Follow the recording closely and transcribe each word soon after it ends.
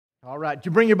All right, did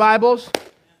you bring your Bibles?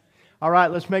 All right,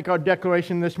 let's make our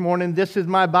declaration this morning. This is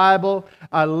my Bible.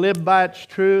 I live by its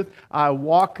truth. I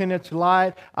walk in its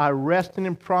light. I rest in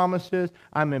its promises.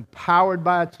 I'm empowered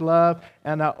by its love.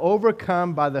 And I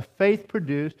overcome by the faith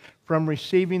produced from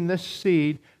receiving this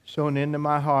seed sown into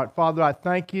my heart. Father, I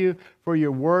thank you for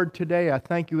your word today. I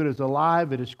thank you it is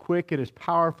alive, it is quick, it is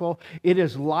powerful, it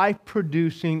is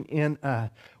life-producing in us.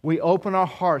 We open our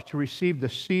hearts to receive the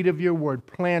seed of your word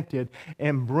planted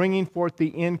and bringing forth the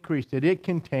increase that it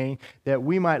contains, that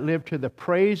we might live to the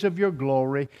praise of your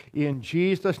glory. In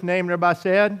Jesus' name, everybody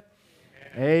said?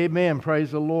 Amen.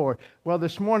 Praise the Lord. Well,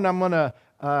 this morning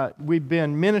we've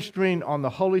been ministering on the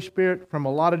Holy Spirit from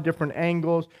a lot of different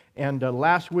angles. And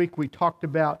last week we talked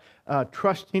about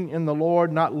trusting in the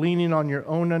Lord, not leaning on your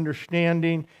own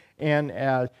understanding. And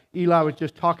as Eli was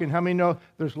just talking, how many know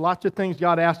there's lots of things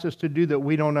God asks us to do that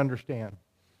we don't understand?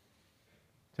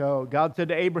 So God said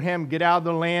to Abraham, get out of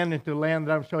the land into the land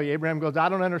that I'm showing you. Abraham goes, I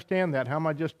don't understand that. How am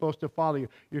I just supposed to follow you?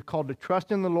 You're called to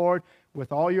trust in the Lord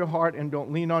with all your heart and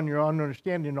don't lean on your own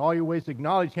understanding. In all your ways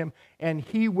acknowledge Him, and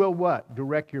He will what?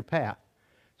 Direct your path.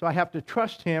 So I have to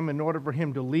trust Him in order for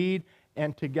Him to lead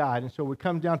and to guide. And so it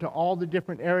comes down to all the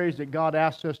different areas that God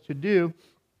asks us to do.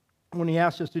 When He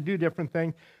asks us to do different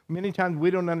things, many times we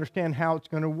don't understand how it's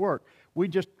going to work. We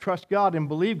just trust God and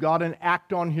believe God and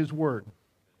act on His Word.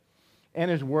 And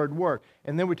His Word work.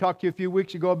 And then we talked to you a few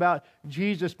weeks ago about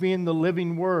Jesus being the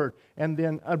living Word and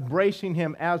then embracing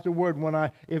Him as the Word.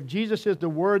 If Jesus is the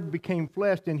Word became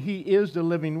flesh, then He is the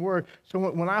living Word. So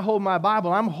when I hold my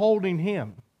Bible, I'm holding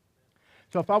Him.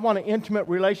 So if I want an intimate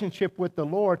relationship with the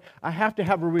Lord, I have to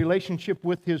have a relationship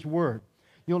with His Word.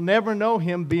 You'll never know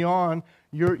Him beyond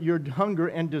your hunger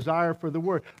and desire for the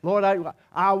Word. Lord,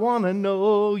 I want to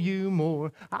know you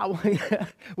more.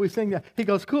 We sing that. He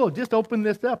goes, cool, just open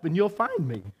this up and you'll find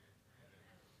me.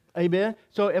 Amen?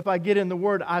 So if I get in the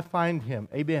Word, I find Him.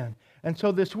 Amen? And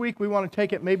so this week we want to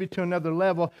take it maybe to another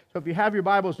level. So if you have your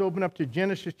Bibles, open up to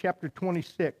Genesis chapter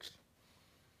 26.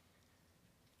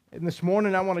 And this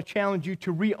morning I want to challenge you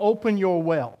to reopen your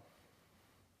well.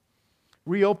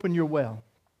 Reopen your well.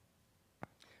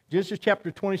 Genesis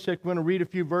chapter 26, we're going to read a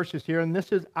few verses here, and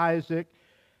this is Isaac,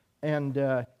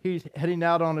 and he's heading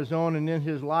out on his own, and in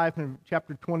his life, in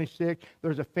chapter 26,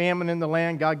 there's a famine in the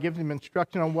land. God gives him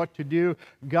instruction on what to do.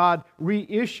 God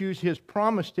reissues His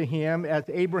promise to him as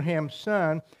Abraham's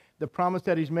son, the promise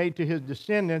that He's made to his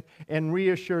descendants, and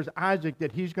reassures Isaac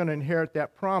that he's going to inherit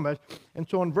that promise. And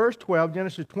so in verse 12,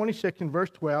 Genesis 26 and verse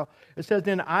 12, it says,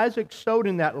 Then Isaac sowed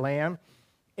in that land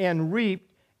and reaped,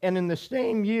 and in the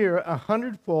same year,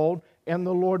 100-fold, and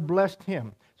the Lord blessed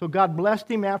him. So God blessed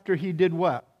him after he did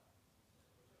what?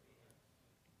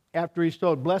 After he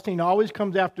sowed. Blessing always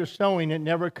comes after sowing. It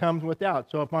never comes without.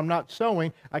 So if I'm not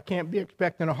sowing, I can't be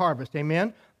expecting a harvest.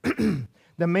 Amen?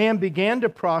 The man began to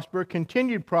prosper,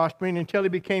 continued prospering until he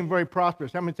became very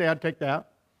prosperous. How many say I'd take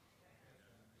that?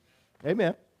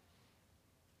 Amen.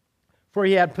 For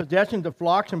he had possessions of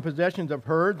flocks and possessions of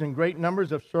herds and great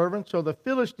numbers of servants, so the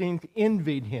Philistines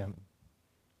envied him.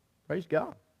 Praise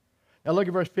God. Now look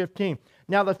at verse 15.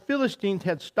 Now the Philistines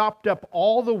had stopped up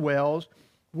all the wells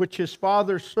which his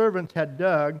father's servants had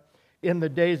dug in the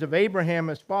days of Abraham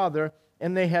his father,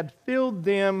 and they had filled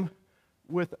them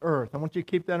with earth. I want you to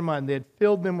keep that in mind. They had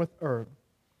filled them with earth.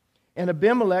 And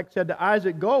Abimelech said to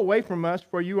Isaac, Go away from us,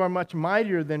 for you are much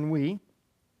mightier than we.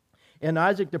 And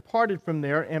Isaac departed from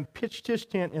there and pitched his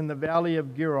tent in the valley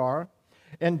of Gerar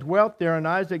and dwelt there. And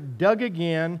Isaac dug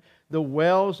again the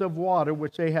wells of water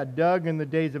which they had dug in the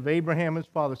days of Abraham his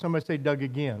father. Somebody say dug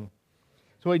again.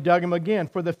 So he dug them again.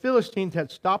 For the Philistines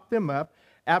had stopped them up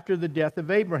after the death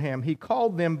of Abraham. He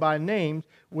called them by names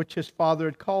which his father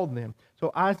had called them.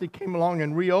 So Isaac came along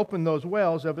and reopened those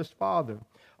wells of his father.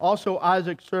 Also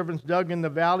Isaac's servants dug in the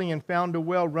valley and found a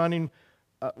well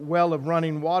of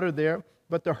running water there.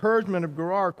 But the herdsmen of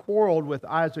Gerar quarreled with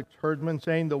Isaac's herdsmen,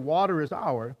 saying, The water is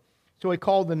ours. So he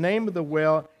called the name of the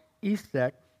well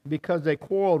Esek, because they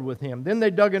quarreled with him. Then they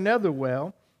dug another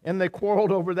well, and they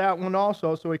quarreled over that one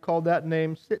also. So he called that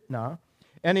name Sitnah.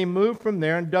 And he moved from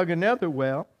there and dug another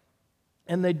well,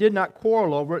 and they did not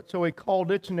quarrel over it. So he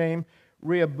called its name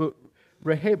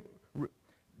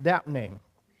that name.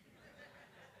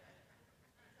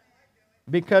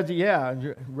 Because,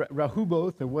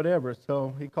 Rehoboth or whatever,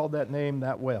 so he called that name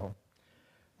that well.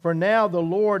 For now the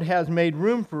Lord has made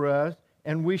room for us,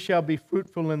 and we shall be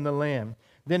fruitful in the land.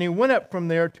 Then he went up from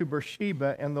there to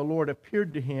Beersheba, and the Lord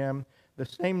appeared to him the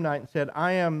same night and said,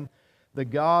 I am the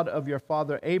God of your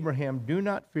father Abraham. Do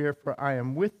not fear, for I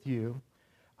am with you.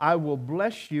 I will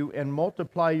bless you and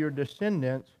multiply your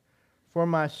descendants for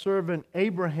my servant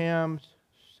Abraham's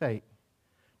sake.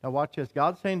 Now watch this.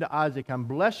 God's saying to Isaac, I'm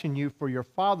blessing you for your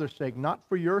father's sake, not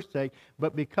for your sake,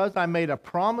 but because I made a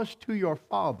promise to your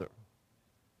father.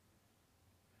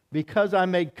 Because I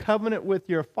made covenant with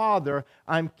your father,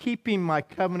 I'm keeping my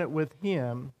covenant with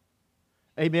him.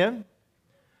 Amen?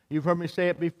 You've heard me say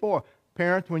it before.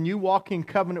 Parents, when you walk in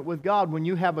covenant with God, when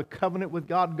you have a covenant with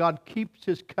God, God keeps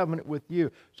his covenant with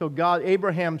you. So God,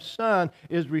 Abraham's son,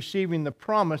 is receiving the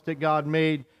promise that God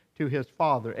made to his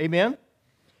father. Amen?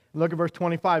 Look at verse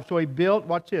 25. So he built,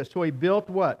 watch this. So he built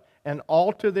what? An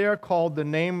altar there called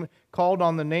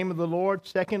on the name of the Lord.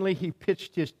 Secondly, he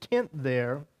pitched his tent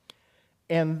there.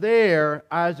 And there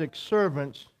Isaac's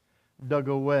servants dug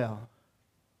a well.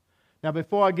 Now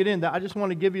before I get into that, I just want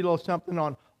to give you a little something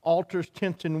on altars,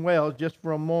 tents, and wells just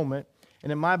for a moment.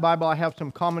 And in my Bible, I have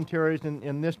some commentaries.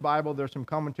 In this Bible, there's some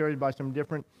commentaries by some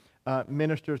different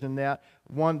ministers in that.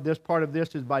 This part of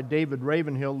this is by David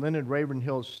Ravenhill, Leonard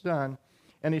Ravenhill's son.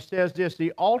 And he says this: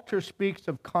 the altar speaks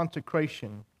of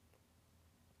consecration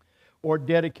or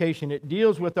dedication. It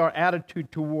deals with our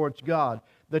attitude towards God.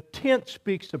 The tent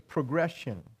speaks of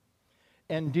progression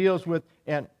and deals with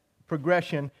our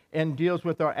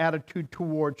attitude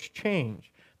towards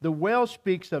change. The well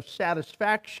speaks of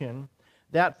satisfaction,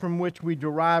 that from which we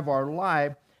derive our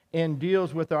life, and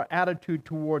deals with our attitude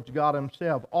towards God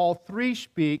himself. All three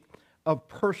speak of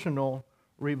personal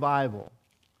revival.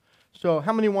 So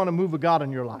how many want a move of God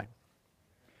in your life?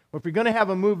 Well, if you're going to have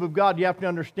a move of God, you have to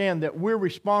understand that we're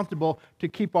responsible to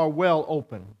keep our well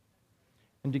open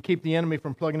and to keep the enemy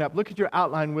from plugging up. Look at your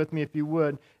outline with me, if you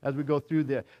would, as we go through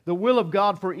this. The will of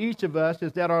God for each of us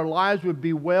is that our lives would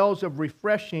be wells of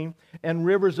refreshing and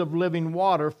rivers of living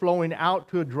water flowing out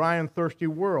to a dry and thirsty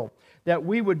world. That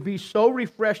we would be so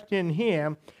refreshed in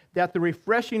him that the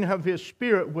refreshing of his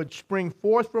Spirit would spring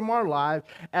forth from our lives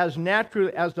as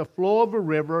naturally as the flow of a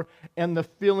river and the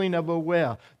filling of a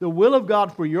well. The will of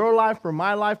God for your life, for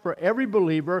my life, for every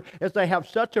believer is to have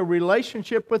such a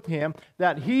relationship with him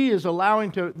that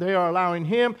they are allowing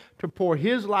him to pour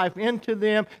his life into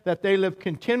them, that they live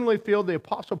continually filled. The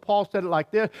Apostle Paul said it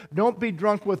like this: don't be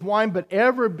drunk with wine, but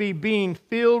ever be being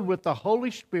filled with the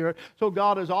Holy Spirit. So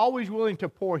God is always willing to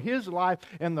pour his life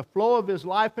and the flow of his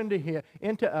life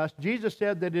into us. Jesus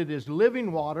said that it is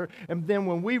living water, and then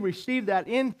when we receive that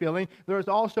infilling, there is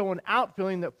also an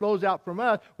outfilling that flows out from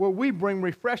us where we bring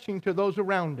refreshing to those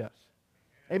around us.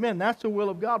 Amen. That's the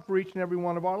will of God for each and every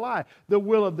one of our lives. The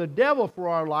will of the devil for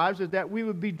our lives is that we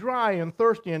would be dry and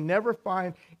thirsty and never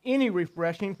find any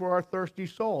refreshing for our thirsty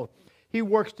soul. He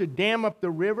works to dam up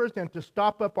the rivers and to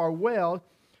stop up our wells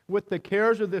with the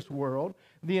cares of this world,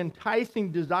 the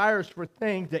enticing desires for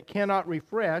things that cannot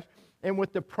refresh, and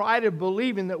with the pride of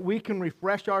believing that we can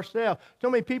refresh ourselves. So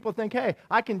many people think, hey,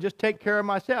 I can just take care of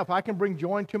myself. I can bring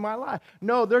joy into my life.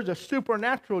 No, there's a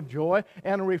supernatural joy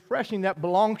and a refreshing that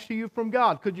belongs to you from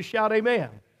God. Could you shout amen?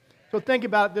 So think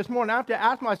about it this morning. I have to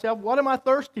ask myself, what am I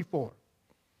thirsty for?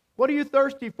 What are you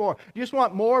thirsty for? Do you just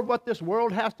want more of what this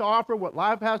world has to offer, what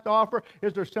life has to offer?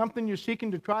 Is there something you're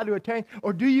seeking to try to attain?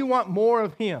 Or do you want more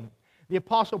of him? The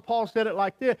Apostle Paul said it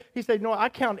like this. He said, no, I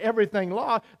count everything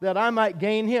lost that I might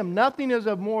gain him. Nothing is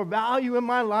of more value in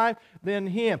my life than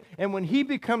him. And when he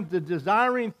becomes the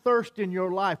desiring thirst in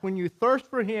your life, when you thirst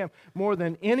for him more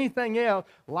than anything else,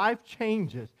 life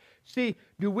changes. See,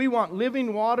 do we want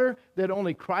living water that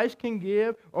only Christ can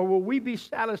give, or will we be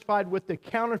satisfied with the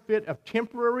counterfeit of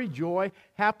temporary joy,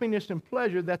 happiness, and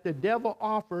pleasure that the devil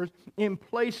offers in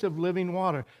place of living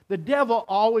water? The devil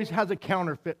always has a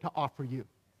counterfeit to offer you.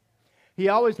 He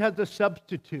always has a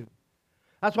substitute.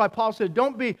 That's why Paul said,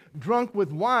 don't be drunk with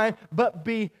wine, but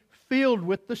be filled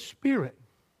with the Spirit.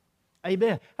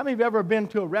 Amen. How many of you have ever been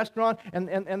to a restaurant and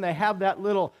they have that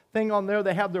little thing on there?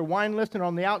 They have their wine list, and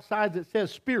on the outside it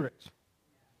says spirits.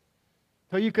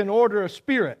 So you can order a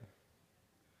spirit.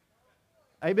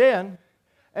 Amen.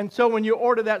 And so when you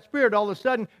order that spirit, all of a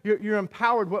sudden you're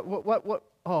empowered. What?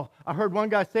 Oh, I heard one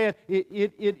guy say it.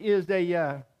 It is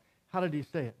a, how did he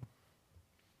say it?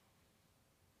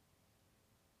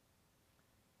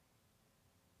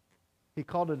 He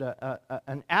called it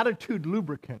an attitude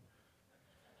lubricant.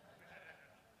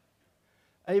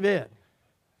 Amen.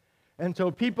 And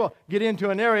so people get into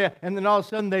an area, and then all of a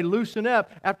sudden they loosen up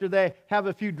after they have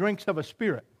a few drinks of a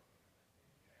spirit.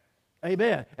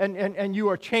 Amen. And you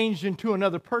are changed into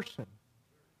another person.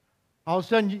 All of a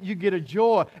sudden you get a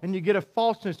joy, and you get a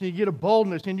falseness, and you get a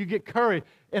boldness, and you get courage.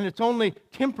 And it's only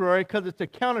temporary because it's a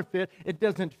counterfeit. It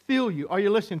doesn't fill you. Are you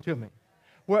listening to me?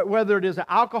 whether it is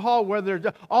alcohol, whether it's,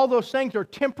 all those things are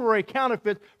temporary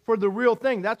counterfeits for the real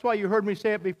thing. That's why you heard me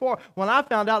say it before. When I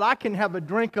found out I can have a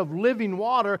drink of living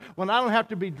water, when I don't have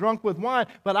to be drunk with wine,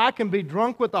 but I can be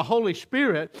drunk with the Holy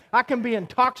Spirit. I can be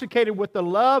intoxicated with the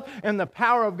love and the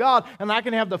power of God, and I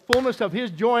can have the fullness of His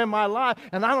joy in my life,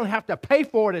 and I don't have to pay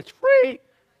for it. It's free.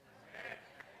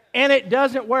 And it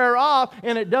doesn't wear off,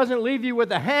 and it doesn't leave you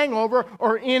with a hangover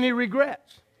or any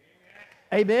regrets.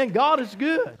 Amen. God is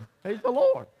good. Praise the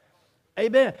Lord.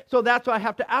 Amen. So that's why I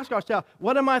have to ask ourselves,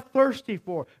 what am I thirsty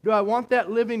for? Do I want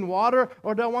that living water,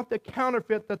 or do I want the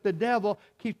counterfeit that the devil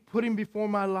keeps putting before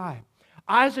my life?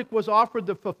 Isaac was offered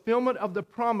the fulfillment of the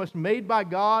promise made by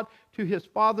God to his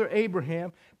father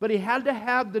Abraham, but he had to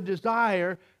have the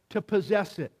desire to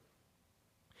possess it.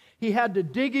 He had to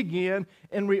dig again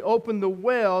and reopen the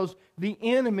wells the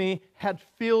enemy had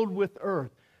filled with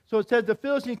earth. So it says the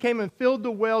Philistines came and filled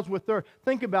the wells with earth.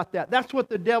 Think about that. That's what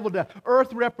the devil does.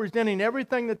 Earth representing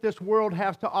everything that this world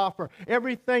has to offer.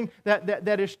 Everything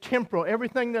that is temporal.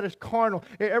 Everything that is carnal.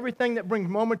 Everything that brings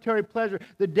momentary pleasure.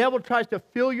 The devil tries to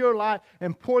fill your life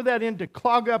and pour that in to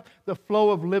clog up the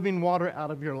flow of living water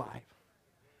out of your life.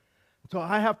 So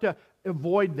I have to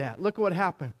avoid that. Look at what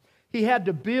happened. He had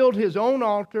to build his own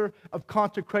altar of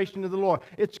consecration to the Lord.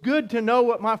 It's good to know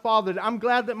what my father did. I'm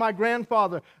glad that my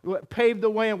grandfather paved the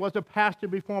way and was a pastor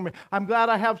before me. I'm glad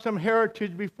I have some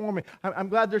heritage before me. I'm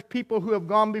glad there's people who have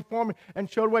gone before me and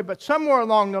showed way. But somewhere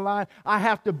along the line, I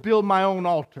have to build my own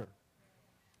altar.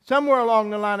 Somewhere along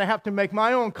the line, I have to make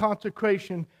my own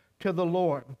consecration to the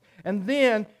Lord. And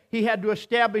then he had to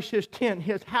establish his tent,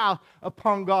 his house,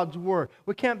 upon God's Word.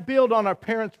 We can't build on our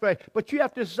parents' faith, but you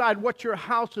have to decide what your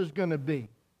house is going to be.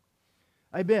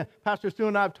 Amen. Pastor Stu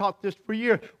and I have taught this for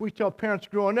years. We tell parents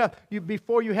growing up,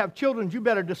 before you have children, you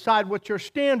better decide what your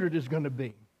standard is going to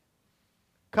be.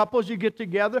 Couples, you get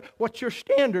together, what's your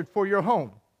standard for your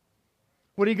home?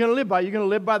 What are you going to live by? Are you going to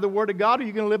live by the Word of God, or are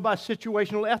you going to live by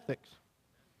situational ethics?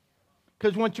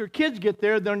 Because once your kids get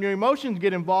there, then your emotions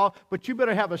get involved, but you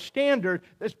better have a standard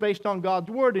that's based on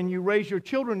God's Word, and you raise your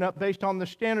children up based on the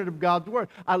standard of God's Word.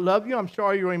 I love you. I'm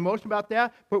sorry you're emotional about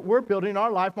that, but we're building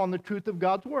our life on the truth of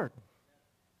God's Word.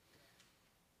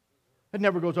 It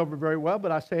never goes over very well,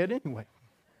 but I say it anyway.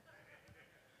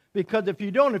 Because if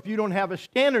you don't have a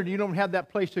standard, you don't have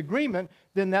that place agreement,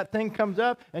 then that thing comes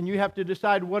up, and you have to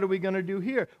decide, what are we going to do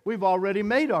here? We've already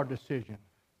made our decision.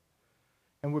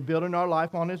 And we're building our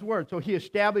life on His Word. So he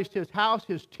established his house,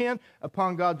 his tent,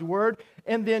 upon God's Word.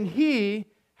 And then he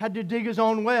had to dig his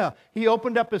own well. He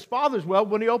opened up his father's well.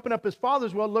 When he opened up his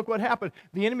father's well, look what happened.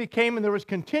 The enemy came and there was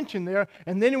contention there.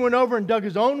 And then he went over and dug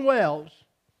his own wells.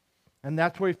 And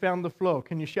that's where he found the flow.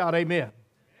 Can you shout amen?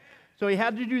 So he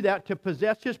had to do that to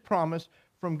possess his promise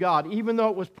from God. Even though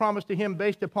it was promised to him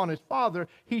based upon his father,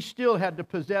 he still had to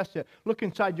possess it. Look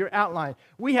inside your outline.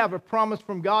 We have a promise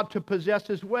from God to possess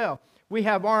as well. We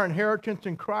have our inheritance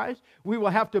in Christ. We will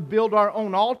have to build our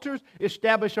own altars,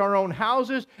 establish our own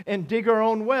houses, and dig our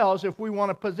own wells if we want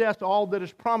to possess all that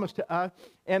is promised to us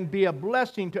and be a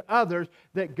blessing to others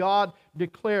that God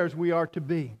declares we are to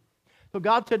be. So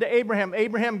God said to Abraham,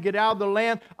 Abraham, get out of the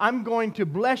land. I'm going to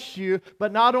bless you,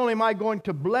 but not only am I going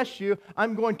to bless you,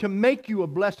 I'm going to make you a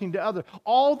blessing to others.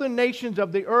 All the nations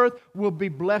of the earth will be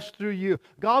blessed through you.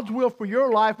 God's will for your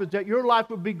life is that your life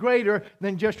would be greater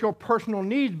than just your personal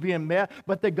needs being met,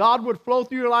 but that God would flow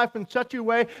through your life in such a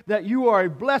way that you are a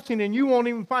blessing, and you won't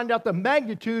even find out the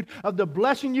magnitude of the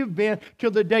blessing you've been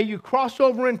till the day you cross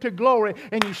over into glory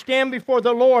and you stand before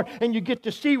the Lord and you get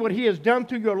to see what He has done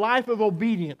through your life of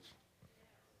obedience.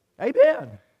 Amen.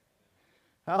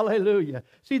 Hallelujah.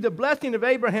 See, the blessing of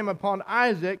Abraham upon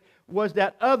Isaac was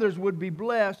that others would be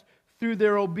blessed through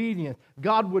their obedience.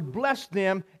 God would bless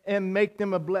them and make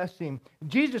them a blessing.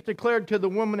 Jesus declared to the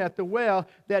woman at the well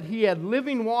that He had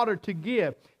living water to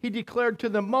give. He declared to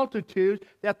the multitudes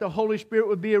that the Holy Spirit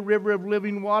would be a river of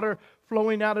living water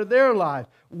flowing out of their lives.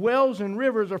 Wells and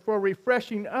rivers are for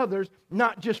refreshing others,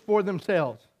 not just for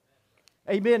themselves.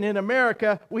 Amen. In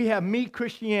America, we have meat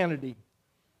Christianity.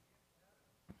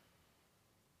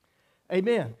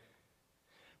 Amen.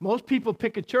 Most people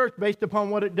pick a church based upon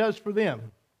what it does for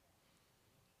them.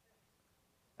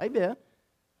 Amen.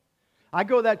 I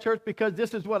go to that church because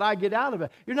this is what I get out of it.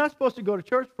 You're not supposed to go to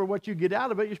church for what you get out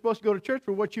of it. You're supposed to go to church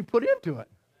for what you put into it.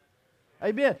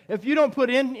 Amen. If you don't put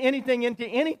anything into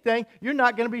anything, you're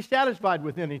not going to be satisfied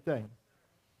with anything.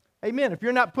 Amen. If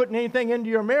you're not putting anything into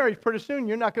your marriage, pretty soon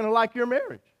you're not going to like your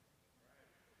marriage.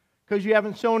 Because you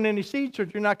haven't sown any seed, so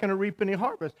you're not going to reap any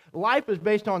harvest. Life is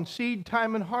based on seed,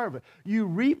 time, and harvest. You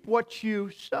reap what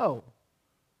you sow.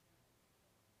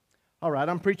 All right,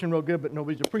 I'm preaching real good, but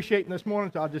nobody's appreciating this morning,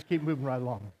 so I'll just keep moving right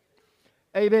along.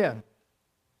 Amen.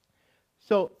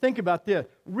 So think about this.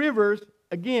 Rivers,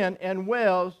 again, and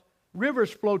wells,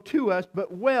 rivers flow to us,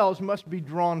 but wells must be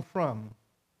drawn from.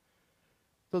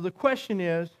 So the question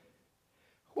is,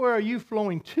 where are you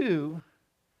flowing to,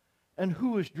 and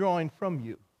who is drawing from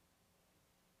you?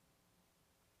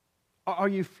 Are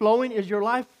you flowing? Is your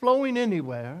life flowing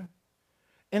anywhere?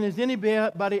 And is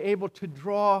anybody able to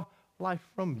draw life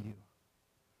from you?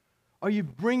 Are you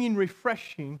bringing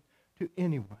refreshing to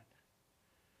anyone?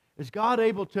 Is God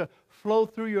able to flow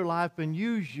through your life and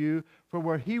use you for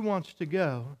where He wants to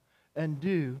go and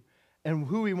do, and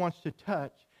who He wants to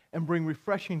touch and bring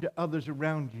refreshing to others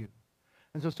around you?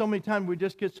 And so many times we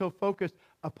just get so focused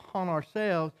upon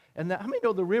ourselves. And how many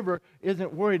know the river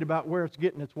isn't worried about where it's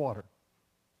getting its water?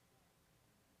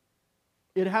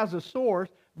 It has a source,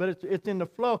 but it's in the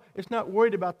flow. It's not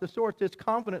worried about the source. It's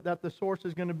confident that the source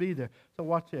is going to be there. So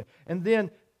watch it. And then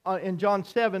in John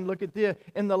 7, look at this.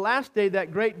 In the last day,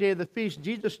 that great day of the feast,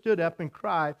 Jesus stood up and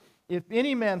cried, "If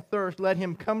any man thirst, let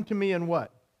him come to me and"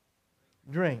 what?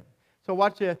 Drink. So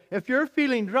watch this. If you're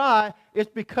feeling dry, it's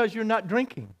because you're not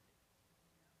drinking.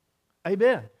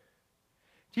 Amen.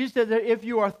 Jesus said that if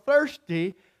you are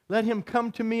thirsty, let him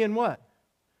come to me and what?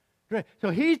 Drink. So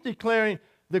He's declaring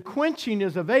the quenching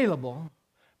is available,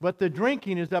 but the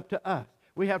drinking is up to us.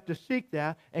 We have to seek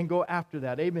that and go after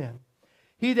that. Amen.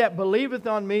 He that believeth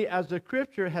on me, as the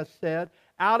Scripture has said,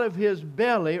 out of his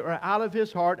belly, or out of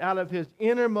his heart, out of his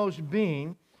innermost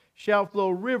being, shall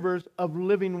flow rivers of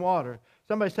living water.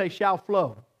 Somebody say, shall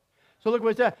flow. So look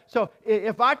what it says. So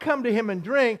if I come to Him and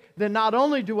drink, then not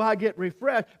only do I get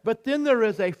refreshed, but then there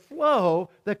is a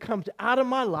flow that comes out of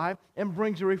my life and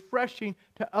brings a refreshing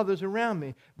to others around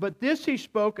me. But this He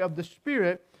spoke of the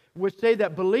Spirit, which they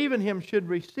that believe in Him should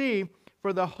receive,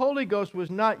 for the Holy Ghost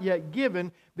was not yet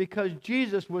given, because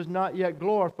Jesus was not yet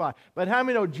glorified. But how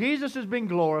many know Jesus has been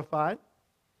glorified?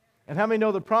 And how many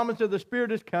know the promise of the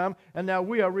Spirit has come, and now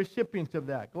we are recipients of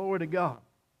that? Glory to God.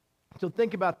 So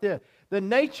think about this. The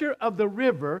nature of the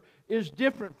river is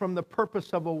different from the purpose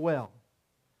of a well.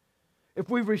 If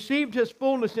we've received His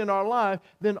fullness in our life,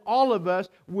 then all of us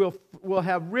will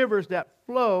have rivers that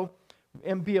flow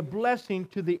and be a blessing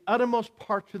to the uttermost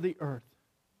parts of the earth.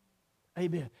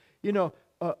 Amen. You know,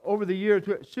 over the years,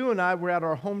 Sue and I were at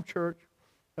our home church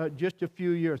just a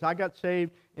few years. I got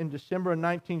saved in December of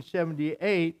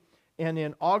 1978. And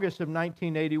in August of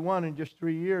 1981, in just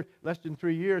 3 years, less than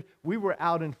 3 years, we were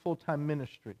out in full-time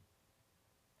ministry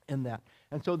in that.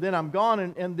 And so then I'm gone,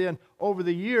 and then over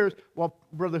the years, while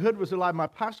Brother Hood was alive, my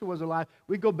pastor was alive,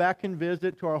 we'd go back and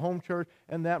visit to our home church,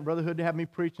 and that Brother Hood had me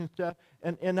preach and stuff.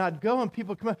 And I'd go, and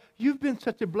people come up, "You've been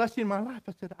such a blessing in my life."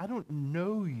 I said, "I don't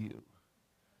know you.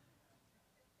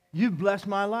 You've blessed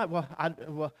my life."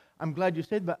 Well, I'm glad you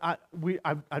said, but I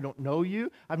don't know you.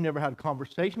 I've never had a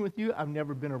conversation with you. I've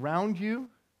never been around you.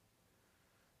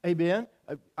 Amen.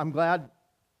 I'm glad.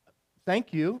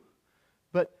 Thank you.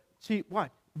 But see,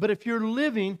 what? But if you're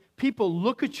living, people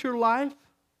look at your life.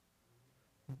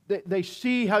 They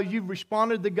see how you've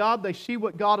responded to God. They see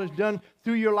what God has done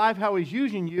through your life, how He's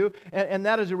using you. And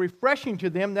that is a refreshing to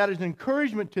them. That is an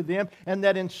encouragement to them. And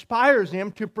that inspires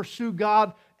them to pursue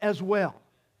God as well.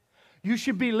 You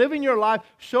should be living your life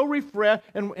so refreshed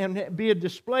and be a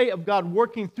display of God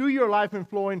working through your life and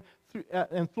flowing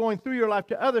through your life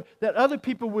to others, that other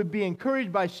people would be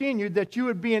encouraged by seeing you, that you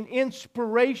would be an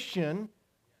inspiration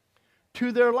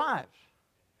to their lives.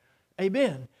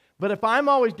 Amen. But if I'm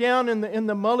always down in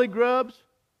the mully grubs,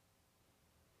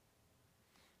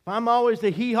 if I'm always the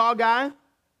hee-haw guy,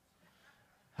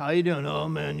 "How you doing?" "Oh,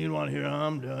 man, you don't want to hear how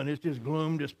I'm doing. It's just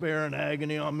gloom, despair, and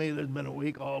agony on me. There's been a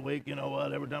week all week. You know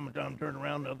what? Every time I try to turn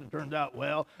around, nothing turns out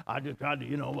well. I just tried to,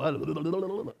 you know what?"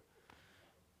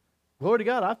 Glory to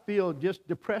God, I feel just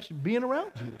depressed being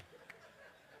around you.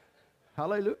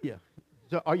 Hallelujah.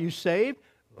 So are you saved?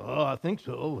 "Oh, I think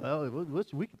so." Well,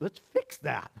 let's fix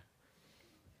that.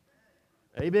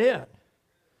 Amen.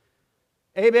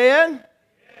 Amen?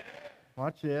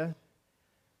 Watch this.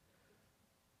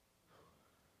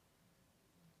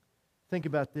 Think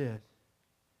about this.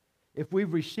 If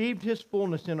we've received His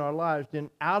fullness in our lives, then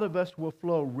out of us will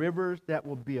flow rivers that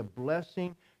will be a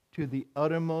blessing to the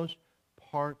uttermost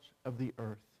parts of the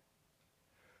earth.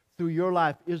 Through your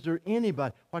life, is there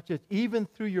anybody, watch this, even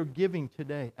through your giving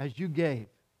today, as you gave,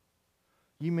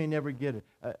 you may never get it.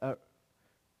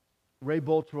 Ray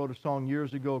Boltz wrote a song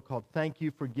years ago called "Thank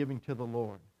You for Giving to the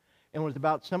Lord." And it was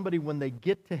about somebody when they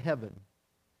get to heaven,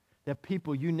 that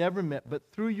people you never met,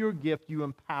 but through your gift you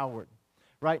empowered.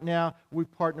 Right now, we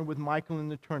partner with Michael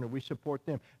and the Turner. We support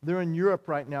them. They're in Europe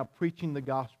right now preaching the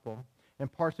gospel,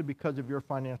 and partially because of your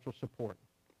financial support.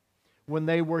 when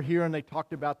they were here and they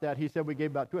talked about that, he said we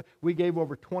gave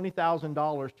over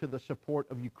 $20,000 to the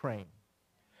support of Ukraine.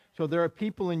 So there are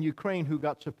people in Ukraine who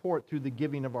got support through the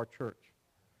giving of our church.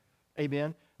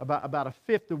 Amen. About a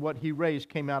fifth of what he raised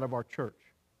came out of our church.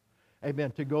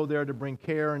 Amen. To go there to bring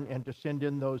care and to send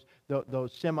in those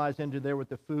semis into there with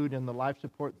the food and the life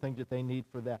support things that they need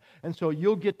for that. And so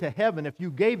you'll get to heaven. If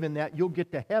you gave in that, you'll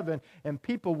get to heaven, and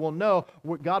people will know,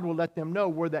 God will let them know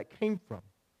where that came from.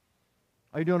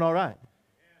 Are you doing all right?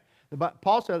 But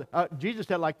Paul said, Jesus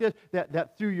said like this,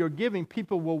 that through your giving,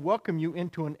 people will welcome you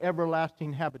into an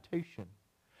everlasting habitation.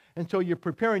 And so you're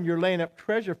preparing, you're laying up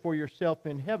treasure for yourself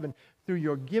in heaven through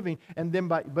your giving. And then,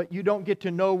 but you don't get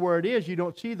to know where it is. You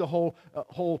don't see the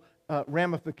whole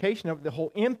ramification of it, the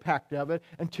whole impact of it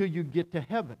until you get to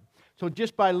heaven. So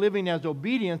just by living as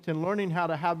obedience and learning how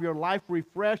to have your life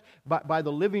refreshed by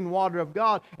the living water of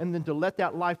God, and then to let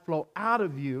that life flow out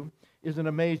of you is an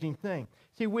amazing thing.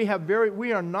 See, we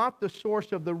are not the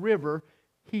source of the river.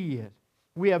 He is.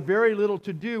 We have very little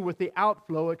to do with the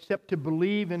outflow except to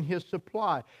believe in His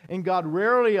supply. And God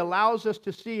rarely allows us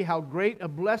to see how great a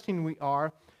blessing we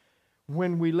are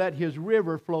when we let His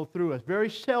river flow through us. Very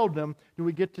seldom do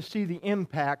we get to see the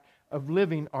impact of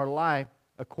living our life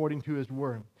according to His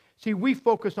Word. See, we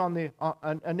focus on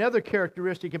another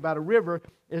characteristic about a river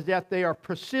is that they are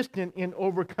persistent in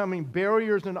overcoming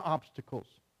barriers and obstacles.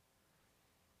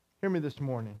 Hear me this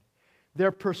morning.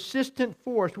 Their persistent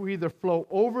force will either flow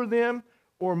over them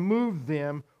or move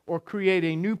them or create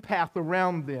a new path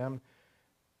around them.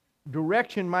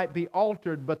 Direction might be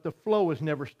altered, but the flow is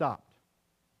never stopped.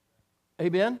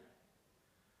 Amen?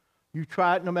 You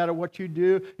try it no matter what you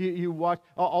do. You watch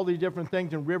all these different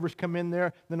things and rivers come in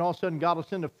there. Then all of a sudden God will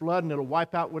send a flood and it'll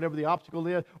wipe out whatever the obstacle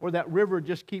is. Or that river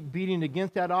just keep beating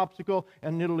against that obstacle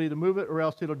and it'll either move it or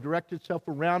else it'll direct itself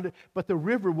around it. But the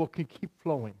river will keep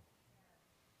flowing.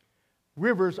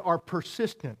 Rivers are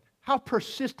persistent. How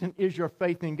persistent is your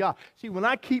faith in God? See, when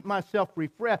I keep myself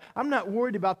refreshed, I'm not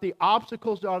worried about the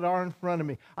obstacles that are in front of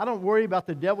me. I don't worry about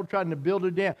the devil trying to build a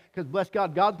dam, because bless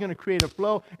God, God's going to create a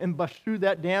flow and bust through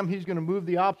that dam. He's going to move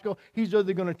the obstacle. He's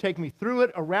either going to take me through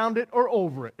it, around it, or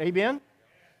over it. Amen?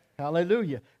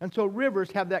 Hallelujah. And so rivers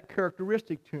have that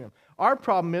characteristic to them. Our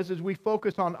problem is we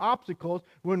focus on obstacles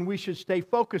when we should stay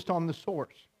focused on the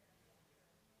source.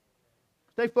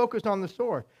 Stay focused on the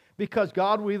source. Because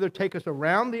God will either take us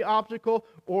around the obstacle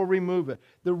or remove it.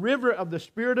 The river of the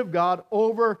Spirit of God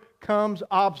overcomes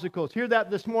obstacles. Hear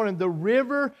that this morning. The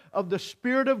river of the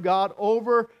Spirit of God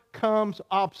overcomes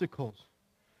obstacles.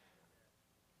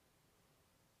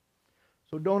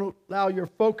 So don't allow your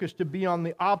focus to be on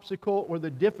the obstacle or the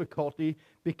difficulty,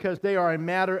 because they are a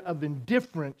matter of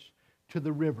indifference to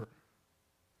the river.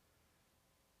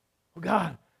 Oh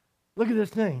God, look at this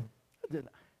thing.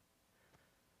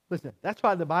 Listen, that's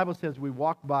why the Bible says we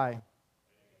walk by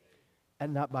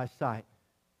and not by sight.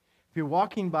 If you're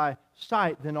walking by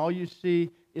sight, then all you see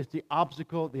is the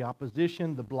obstacle, the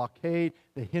opposition, the blockade,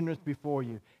 the hindrance before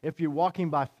you. If you're walking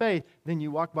by faith, then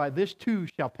you walk by, this too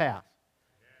shall pass.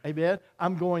 Amen?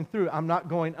 I'm going through. I'm not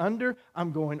going under,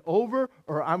 I'm going over,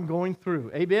 or I'm going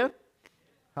through. Amen?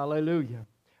 Hallelujah.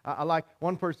 I like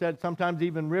one person said sometimes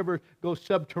even rivers go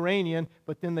subterranean,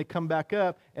 but then they come back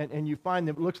up, and you find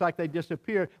them, it looks like they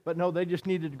disappeared, but no, they just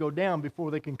needed to go down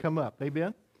before they can come up.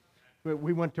 Amen?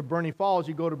 We went to Bernie Falls.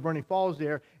 You go to Bernie Falls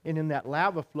there, and in that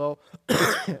lava flow,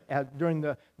 during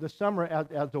the summer,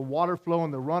 as the water flow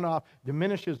and the runoff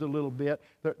diminishes a little bit,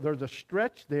 there's a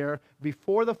stretch there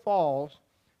before the falls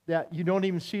that you don't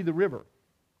even see the river.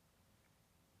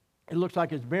 It looks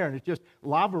like it's barren. It's just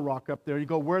lava rock up there. You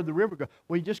go, where'd the river go?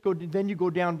 Well, you just go, then you go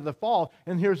down to the falls,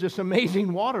 and here's this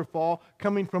amazing waterfall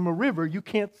coming from a river you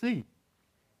can't see.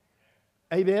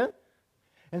 Amen?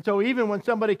 And so even when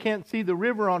somebody can't see the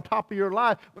river on top of your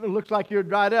life, when it looks like you're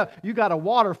dried up, you got a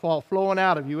waterfall flowing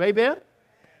out of you. Amen?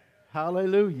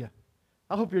 Hallelujah.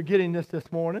 I hope you're getting this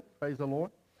morning. Praise the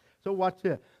Lord. So watch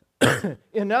this.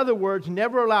 In other words,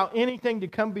 never allow anything to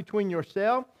come between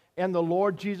yourself and the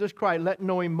Lord Jesus Christ. Let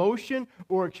no emotion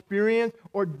or experience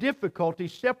or difficulty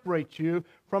separate you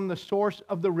from the source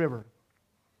of the river.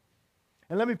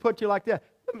 And let me put you like that.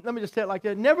 Let me just say it like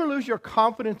that. Never lose your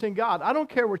confidence in God. I don't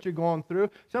care what you're going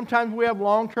through. Sometimes we have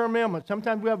long-term ailments.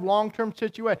 Sometimes we have long-term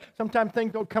situations. Sometimes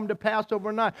things don't come to pass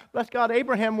overnight. Bless God,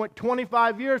 Abraham went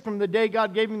 25 years from the day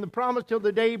God gave him the promise till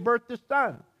the day he birthed his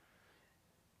son.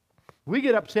 We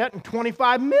get upset in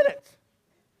 25 minutes.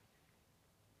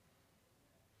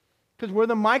 Because we're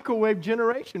the microwave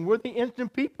generation. We're the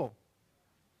instant people.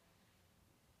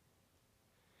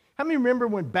 How many remember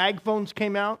when bag phones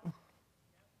came out?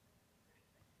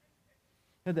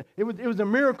 It was a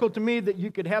miracle to me that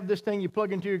you could have this thing you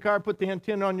plug into your car, put the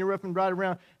antenna on your roof and ride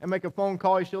around and make a phone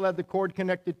call. You still have the cord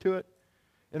connected to it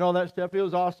and all that stuff. It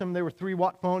was awesome. They were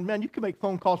 3-watt phones. Man, you could make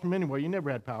phone calls from anywhere. You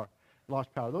never had power,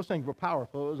 lost power. Those things were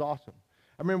powerful. It was awesome.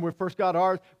 I remember when we first got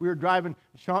ours, we were driving.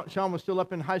 Sean was still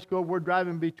up in high school. We're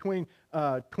driving between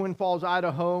Twin Falls,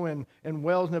 Idaho, and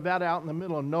Wells, Nevada, out in the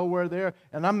middle of nowhere there.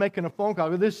 And I'm making a phone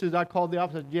call. I called the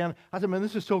office, Jan. I said, man,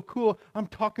 this is so cool. I'm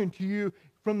talking to you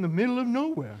from the middle of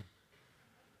nowhere.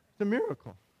 It's a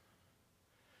miracle.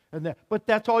 But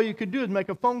that's all you could do is make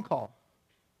a phone call.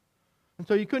 And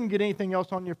so you couldn't get anything else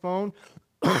on your phone.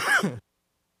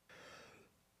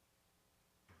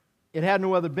 It had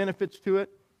no other benefits to it.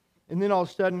 And then all of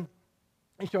a sudden,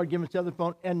 they started giving us the other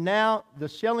phone. And now the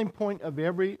selling point of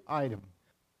every item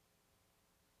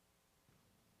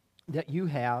that you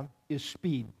have is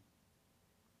speed.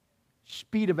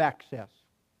 Speed of access.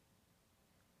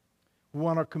 We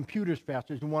want our computers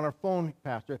faster. We want our phone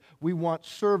faster. We want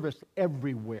service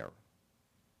everywhere.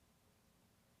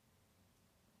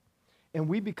 And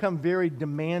we become very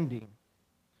demanding.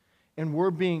 And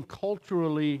we're being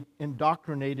culturally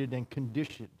indoctrinated and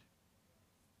conditioned.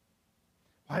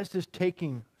 Why is this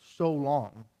taking so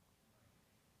long?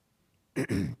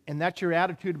 And that's your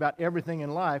attitude about everything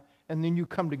in life. And then you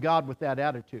come to God with that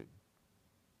attitude.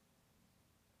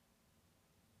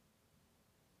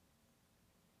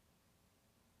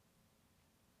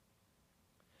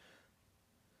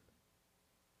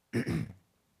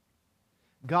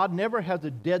 God never has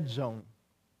a dead zone.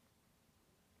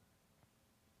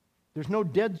 There's no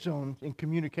dead zones in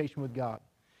communication with God.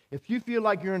 If you feel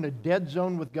like you're in a dead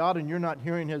zone with God and you're not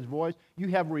hearing His voice, you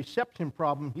have a reception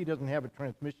problem. He doesn't have a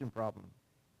transmission problem.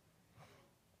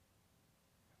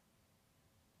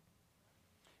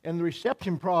 And the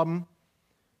reception problem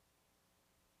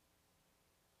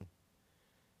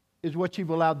is what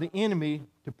you've allowed the enemy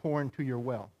to pour into your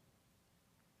well.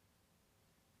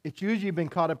 It's usually been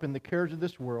caught up in the cares of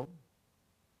this world,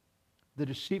 the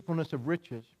deceitfulness of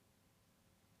riches,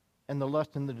 and the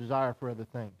lust and the desire for other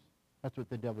things. That's what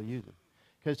the devil uses.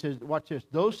 Because it says, watch this,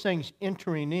 those things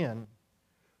entering in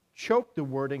choke the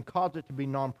word and cause it to be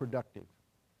non-productive.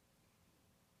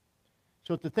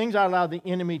 So it's the things I allow the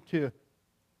enemy to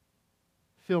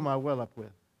fill my well up with.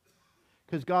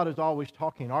 Because God is always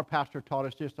talking. Our pastor taught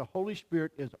us this. The Holy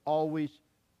Spirit is always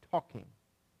talking.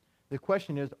 The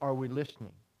question is, are we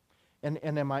listening? And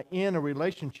am I in a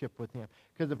relationship with Him?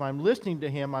 Because if I'm listening to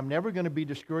Him, I'm never going to be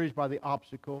discouraged by the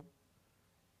obstacle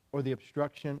or the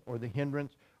obstruction or the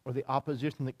hindrance or the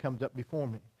opposition that comes up before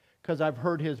me. Because I've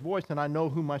heard His voice and I know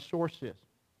who my source is.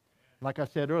 Like I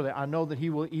said earlier, I know that He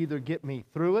will either get me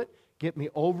through it, get me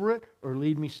over it, or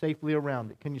lead me safely around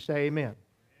it. Can you say amen?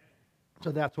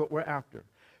 So that's what we're after.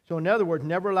 So in other words,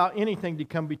 never allow anything to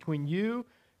come between you,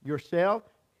 yourself,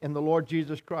 and the Lord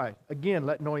Jesus Christ. Again,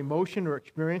 let no emotion or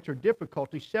experience or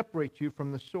difficulty separate you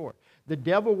from the source. The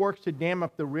devil works to dam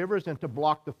up the rivers and to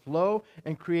block the flow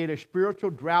and create a spiritual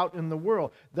drought in the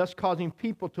world, thus causing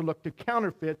people to look to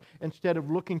counterfeit instead of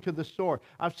looking to the source.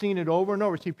 I've seen it over and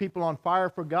over. See people on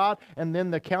fire for God, and then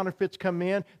the counterfeits come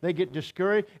in, they get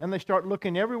discouraged, and they start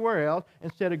looking everywhere else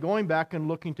instead of going back and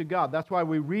looking to God. That's why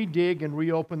we redig and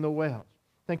reopen the wells.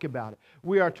 Think about it.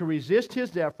 We are to resist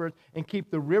his efforts and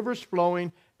keep the rivers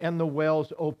flowing and the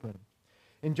wells open.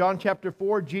 In John chapter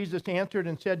 4, Jesus answered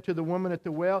and said to the woman at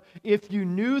the well, "If you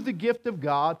knew the gift of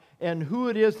God and who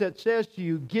it is that says to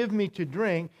you, 'Give me to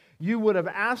drink,' you would have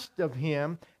asked of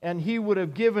him, and he would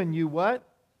have given you" what?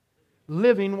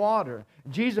 "Living water."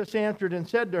 Jesus answered and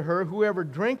said to her, "Whoever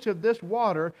drinks of this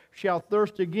water shall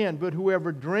thirst again, but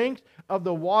whoever drinks of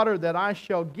the water that I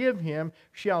shall give him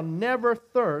shall never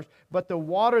thirst, but the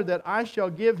water that I shall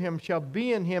give him shall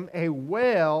be in him a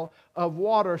well of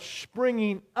water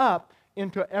springing up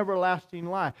into everlasting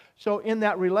life." So in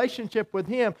that relationship with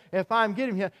him, if I'm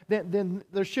getting him, then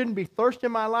there shouldn't be thirst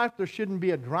in my life. There shouldn't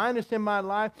be a dryness in my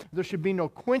life. There should be no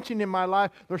quenching in my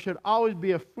life. There should always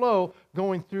be a flow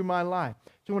going through my life.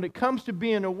 So when it comes to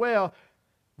being a well,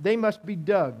 they must be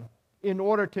dug in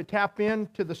order to tap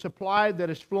into the supply that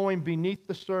is flowing beneath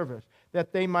the surface,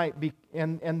 that they might be,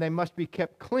 and they must be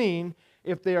kept clean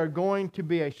if they are going to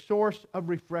be a source of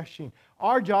refreshing.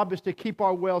 Our job is to keep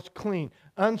our wells clean,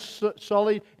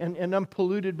 unsullied and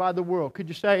unpolluted by the world. Could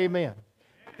you say amen?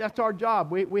 That's our job.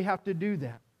 We have to do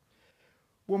that.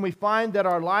 When we find that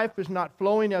our life is not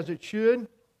flowing as it should,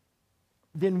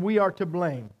 then we are to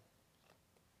blame.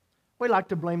 We like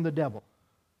to blame the devil.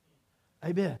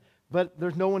 Amen. But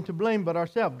there's no one to blame but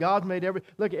ourselves. God made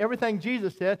everything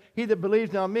Jesus said, he that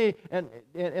believes on me,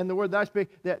 and the word that I speak,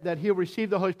 that he'll receive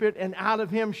the Holy Spirit, and out of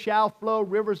him shall flow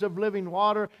rivers of living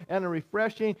water and a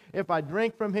refreshing. If I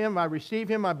drink from him, I receive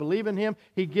him, I believe in him,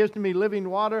 he gives to me living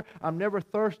water. I'm never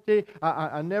thirsty.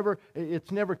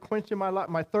 It's never quenched in my life.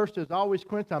 My thirst is always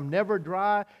quenched. I'm never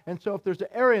dry. And so if there's an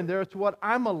area in there, it's what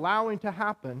I'm allowing to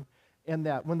happen in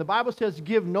that. When the Bible says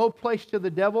give no place to the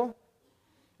devil,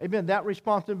 amen, that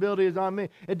responsibility is on me.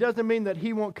 It doesn't mean that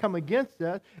he won't come against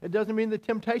us. It doesn't mean the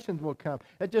temptations will come.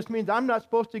 It just means I'm not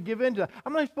supposed to give in to that.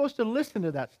 I'm not supposed to listen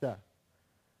to that stuff.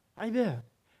 Amen.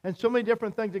 And so many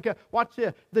different things that come. Watch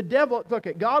this. The devil, look,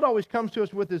 God always comes to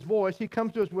us with his voice. He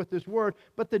comes to us with his word.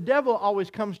 But the devil always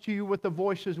comes to you with a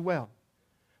voice as well.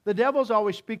 The devil's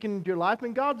always speaking into your life,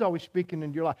 and God's always speaking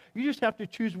into your life. You just have to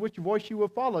choose which voice you will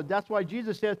follow. That's why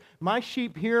Jesus says, my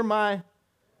sheep hear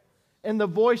and the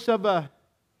voice of a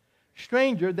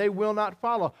stranger they will not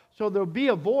follow. So there'll be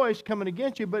a voice coming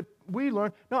against you, but we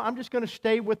learn, no, I'm just going to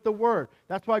stay with the Word.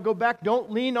 That's why I go back, don't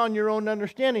lean on your own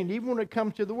understanding, even when it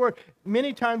comes to the Word.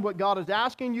 Many times what God is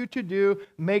asking you to do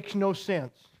makes no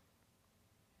sense.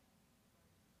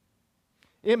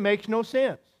 It makes no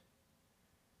sense.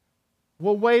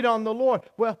 Well, wait on the Lord.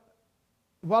 Well,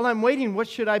 while I'm waiting, what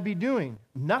should I be doing?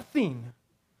 Nothing.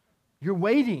 You're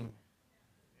waiting.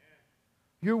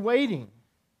 You're waiting.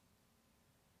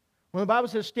 When the Bible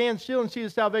says, stand still and see the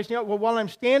salvation, well, while I'm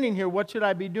standing here, what should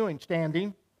I be doing?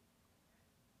 Standing.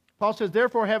 Paul says,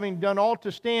 therefore, having done all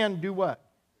to stand, do what?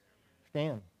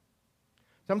 Stand.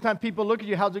 Sometimes people look at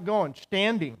you, how's it going?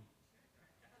 Standing.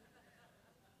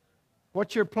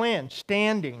 What's your plan?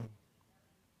 Standing.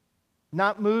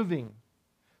 Not moving.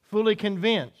 Fully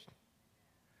convinced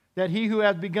that he who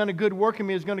has begun a good work in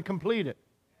me is going to complete it.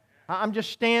 I'm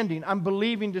just standing. I'm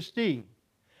believing to see.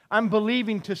 I'm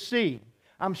believing to see.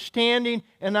 I'm standing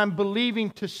and I'm believing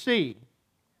to see.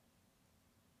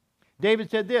 David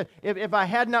said this, if I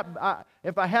had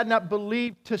not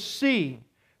believed to see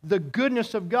the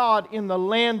goodness of God in the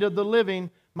land of the living,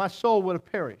 my soul would have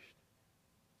perished.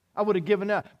 I would have given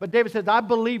up. But David says, I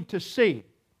believe to see.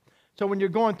 So when you're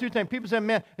going through things, people say,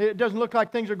 man, it doesn't look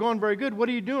like things are going very good. What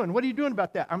are you doing? What are you doing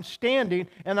about that? I'm standing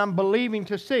and I'm believing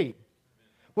to see.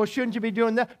 Well, shouldn't you be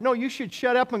doing that? No, you should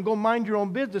shut up and go mind your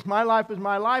own business. My life is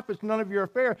my life. It's none of your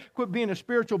affair. Quit being a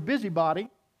spiritual busybody.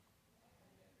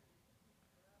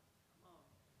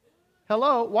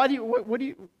 Hello?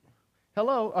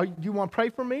 Hello? Do you want to pray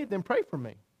for me? Then pray for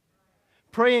me.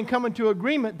 Pray and come into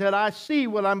agreement that I see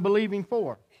what I'm believing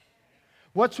for.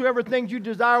 Whatsoever things you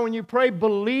desire when you pray,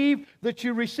 believe that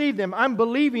you receive them. I'm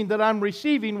believing that I'm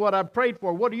receiving what I've prayed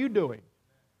for. What are you doing?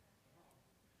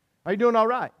 Are you doing all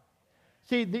right?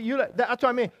 See, that's what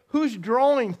I mean. Who's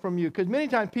drawing from you? Because many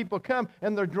times people come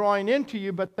and they're drawing into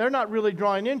you, but they're not really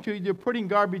drawing into you. They're putting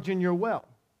garbage in your well.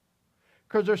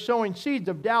 Because they're sowing seeds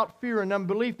of doubt, fear, and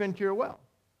unbelief into your well.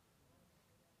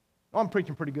 Oh, I'm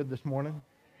preaching pretty good this morning.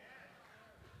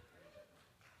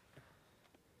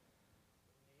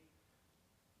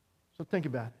 So think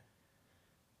about it.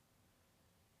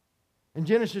 In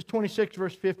Genesis 26,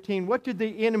 verse 15, what did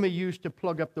the enemy use to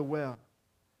plug up the well?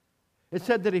 It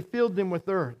said that he filled them with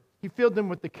earth. He filled them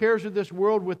with the cares of this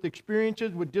world, with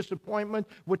experiences, with disappointment,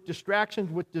 with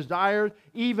distractions, with desires,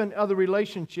 even other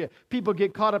relationships. People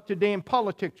get caught up today in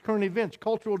politics, current events,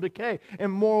 cultural decay,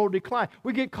 and moral decline.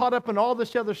 We get caught up in all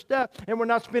this other stuff, and we're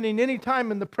not spending any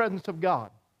time in the presence of God.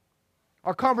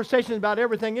 Our conversation is about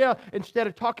everything else instead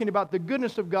of talking about the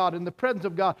goodness of God and the presence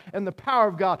of God and the power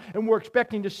of God, and we're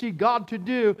expecting to see God to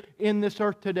do in this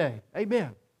earth today.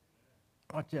 Amen.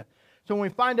 Watch that. So when we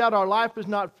find out our life is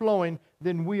not flowing,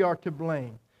 then we are to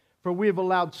blame. For we have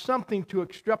allowed something to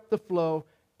obstruct the flow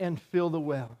and fill the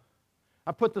well.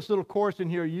 I put this little chorus in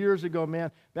here years ago,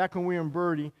 man. Back when we were in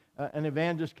Birdie, an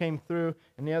evangelist came through,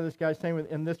 and the other guy sang,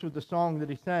 and this was the song that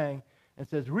he sang. It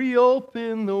says,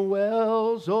 reopen the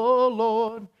wells, O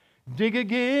Lord. Dig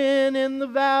again in the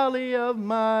valley of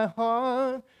my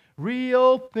heart.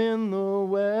 Reopen the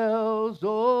wells,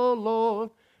 O Lord.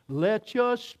 Let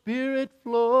your Spirit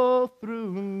flow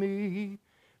through me.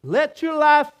 Let your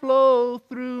life flow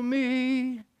through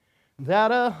me,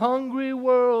 that a hungry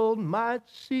world might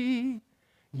see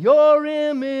your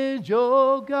image,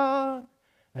 O God,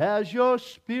 as your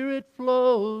Spirit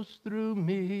flows through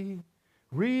me.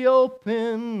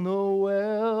 Reopen the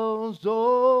wells,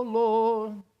 O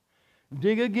Lord.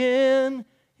 Dig again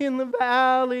in the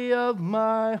valley of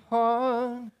my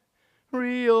heart.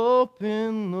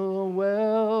 Reopen the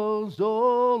wells,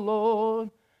 O Lord,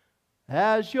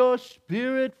 as your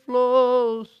Spirit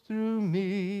flows through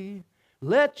me.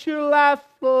 Let your life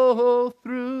flow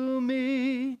through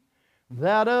me,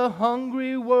 that a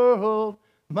hungry world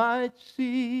might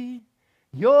see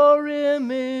your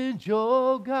image,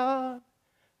 O God,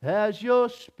 as your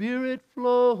Spirit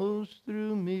flows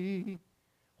through me.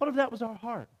 What if that was our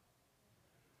heart?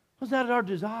 Was that our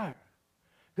desire?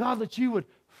 God, that you would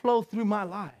flow through my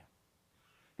life.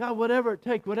 God, whatever it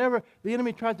takes, whatever the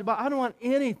enemy tries to buy, I don't want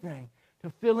anything to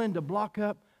fill in to block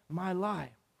up my life.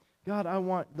 God, I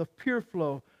want the pure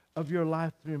flow of your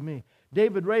life through me.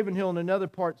 David Ravenhill in another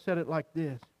part said it like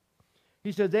this.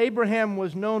 He says, Abraham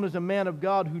was known as a man of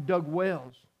God who dug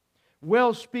wells.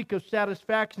 Wells speak of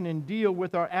satisfaction and deal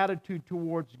with our attitude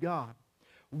towards God.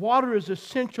 Water is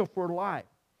essential for life.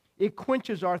 It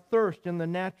quenches our thirst in the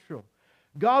natural.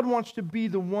 God wants to be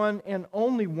the one and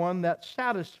only one that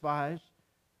satisfies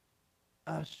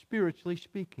us, spiritually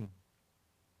speaking.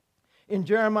 In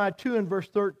Jeremiah 2 and verse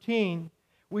 13,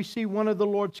 we see one of the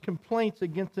Lord's complaints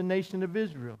against the nation of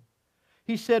Israel.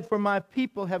 He said, for my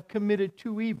people have committed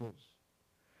two evils.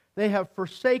 They have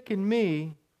forsaken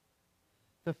me,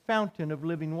 the fountain of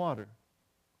living water,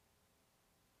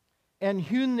 and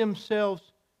hewn themselves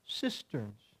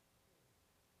cisterns,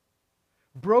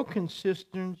 broken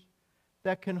cisterns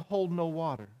that can hold no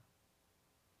water.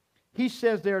 He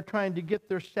says they are trying to get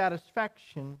their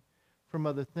satisfaction from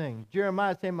other things.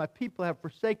 Jeremiah is saying, my people have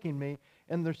forsaken me,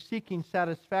 and they're seeking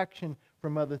satisfaction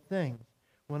from other things,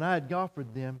 when I had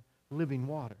offered them living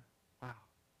water. Wow.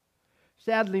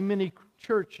 Sadly, many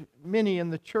in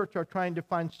the church are trying to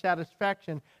find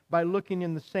satisfaction by looking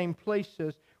in the same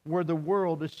places where the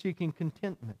world is seeking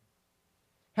contentment.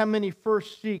 How many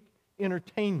first seek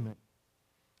entertainment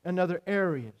in other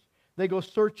areas? They go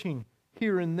searching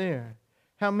here and there.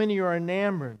 How many are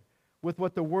enamored with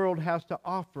what the world has to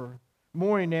offer,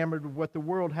 more enamored with what the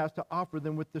world has to offer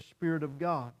than with the Spirit of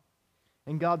God?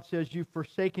 And God says, you've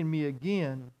forsaken me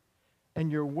again,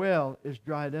 and your well is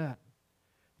dried up.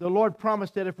 The Lord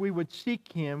promised that if we would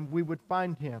seek Him, we would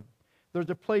find Him. There's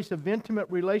a place of intimate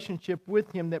relationship with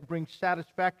Him that brings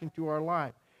satisfaction to our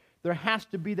life. There has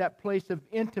to be that place of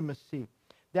intimacy,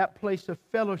 that place of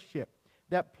fellowship,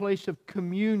 that place of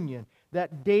communion,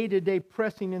 that day-to-day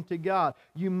pressing into God.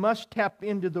 You must tap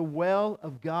into the well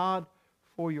of God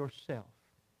for yourself.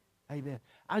 Amen.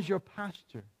 As your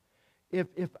pastor, if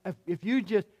you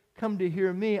just come to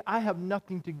hear me, I have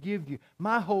nothing to give you.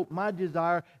 My hope, my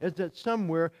desire is that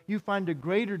somewhere you find a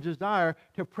greater desire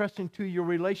to press into your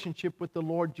relationship with the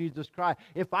Lord Jesus Christ.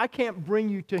 If I can't bring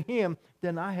you to Him,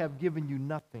 then I have given you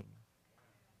nothing.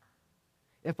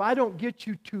 If I don't get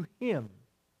you to Him,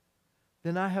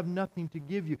 then I have nothing to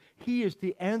give you. He is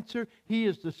the answer. He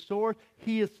is the source.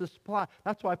 He is the supply.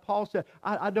 That's why Paul said,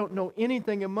 I don't know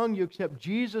anything among you except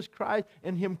Jesus Christ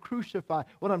and Him crucified.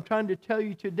 What I'm trying to tell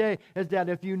you today is that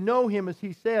if you know Him, as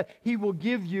He said, He will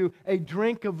give you a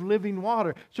drink of living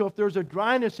water. So if there's a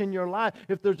dryness in your life,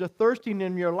 if there's a thirsting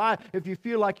in your life, if you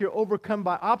feel like you're overcome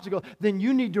by obstacles, then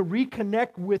you need to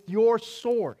reconnect with your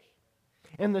source.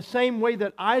 In the same way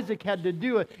that Isaac had to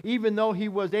do it, even though he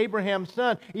was Abraham's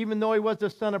son, even though he was the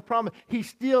son of promise, he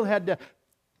still had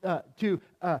to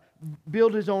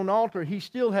build his own altar. He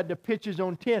still had to pitch his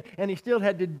own tent, and he still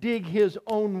had to dig his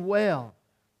own well.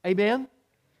 Amen?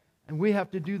 And we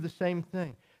have to do the same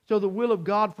thing. So the will of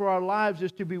God for our lives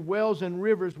is to be wells and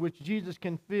rivers which Jesus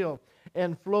can fill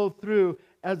and flow through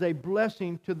as a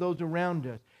blessing to those around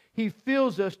us. He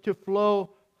fills us to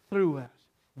flow through us.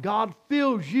 God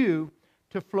fills you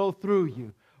to flow through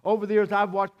you. Over the years,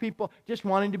 I've watched people just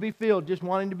wanting to be filled, just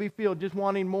wanting to be filled, just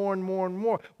wanting more and more and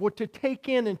more. Well, to take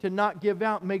in and to not give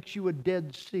out makes you a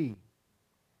dead sea.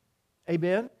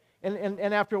 Amen?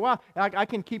 And after a while, I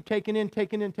can keep taking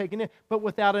in. But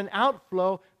without an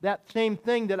outflow, that same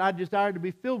thing that I desire to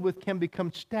be filled with can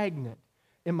become stagnant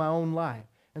in my own life.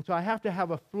 And so I have to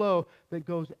have a flow that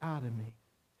goes out of me.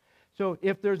 So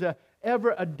if there's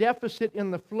ever a deficit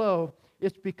in the flow,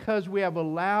 it's because we have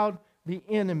allowed the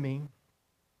enemy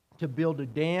to build a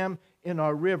dam in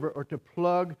our river or to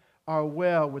plug our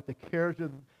well with the cares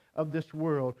of this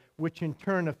world, which in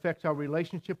turn affects our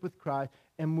relationship with Christ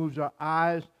and moves our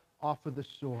eyes off of the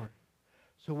source.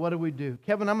 So what do?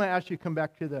 Kevin, I'm going to ask you to come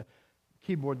back to the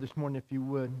keyboard this morning if you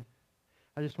would.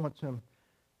 I just want some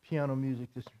piano music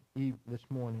this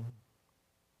morning.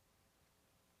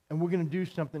 And we're going to do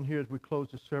something here as we close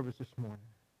the service this morning.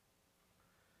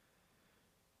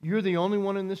 You're the only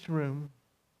one in this room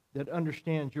that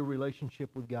understands your relationship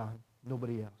with God.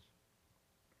 Nobody else.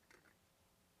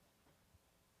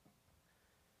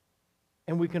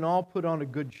 And we can all put on a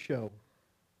good show.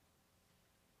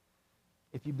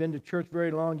 If you've been to church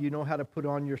very long, you know how to put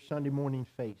on your Sunday morning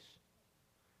face.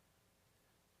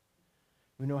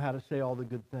 We know how to say all the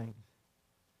good things.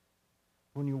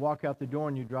 When you walk out the door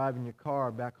and you drive in your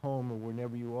car back home or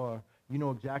wherever you are, you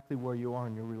know exactly where you are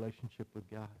in your relationship with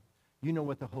God. You know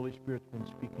what the Holy Spirit's been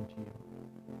speaking to you.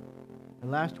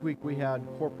 And last week we had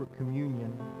corporate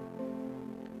communion.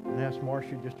 And I asked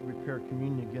Marcia just to prepare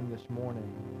communion again this morning.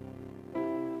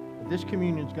 But this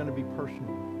communion is going to be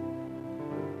personal.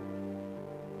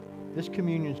 This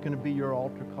communion is going to be your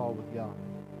altar call with God.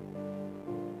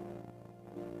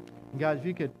 And guys, if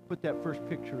you could put that first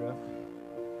picture up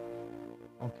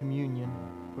on communion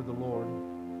for the Lord.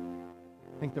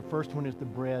 I think the first one is the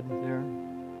bread there.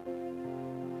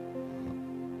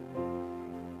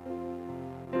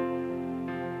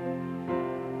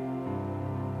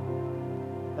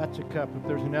 That's a cup. If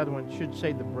there's another one, it should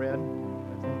say the bread,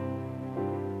 I think.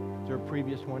 Is there a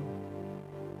previous one?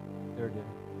 There it is.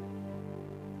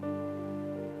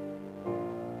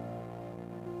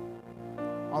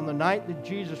 On the night that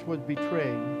Jesus was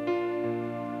betrayed,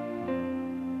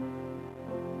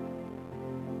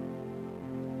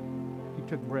 he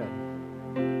took bread.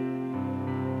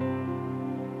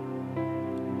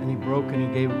 And he broke and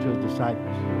he gave it to his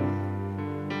disciples.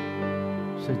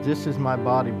 He says, "This is my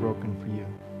body broken for you."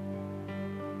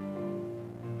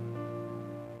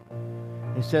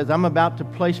 He says, "I'm about to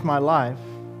place my life."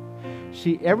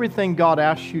 See, everything God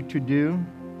asks you to do,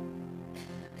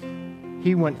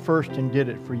 He went first and did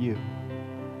it for you.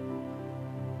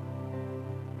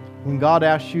 When God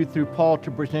asks you through Paul to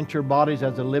present your bodies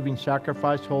as a living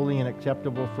sacrifice, holy and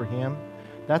acceptable for Him,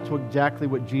 that's exactly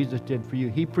what Jesus did for you.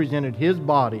 He presented His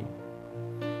body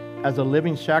as a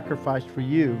living sacrifice for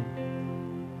you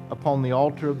upon the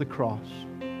altar of the cross.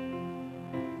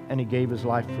 And He gave His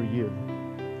life for you.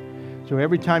 So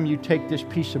every time you take this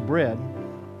piece of bread,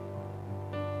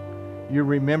 you're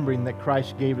remembering that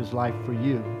Christ gave His life for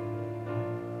you.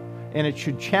 And it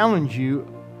should challenge you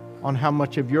on how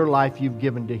much of your life you've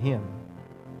given to Him.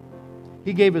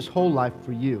 He gave His whole life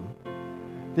for you.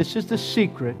 This is the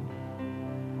secret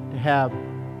to have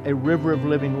a river of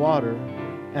living water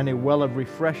and a well of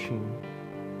refreshing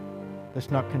that's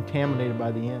not contaminated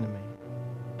by the enemy.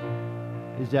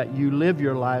 Is that you live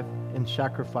your life in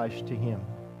sacrifice to Him.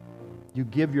 You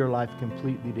give your life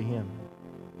completely to Him.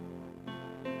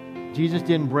 Jesus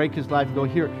didn't break His life and go,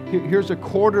 here's a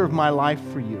quarter of my life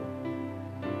for you.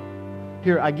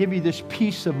 Here, I give you this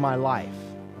piece of my life.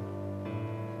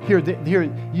 Here,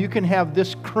 you can have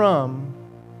this crumb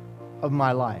of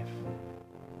my life.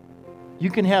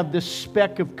 You can have this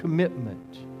speck of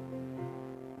commitment.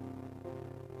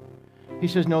 He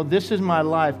says, no, this is my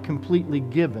life completely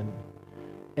given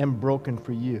and broken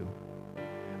for you.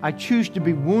 I choose to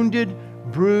be wounded,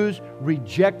 bruised,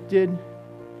 rejected,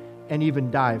 and even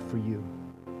die for you.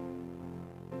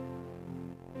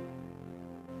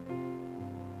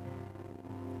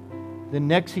 Then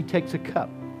next He takes a cup.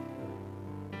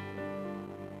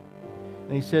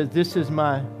 And He says, this is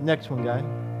my, next one, guy.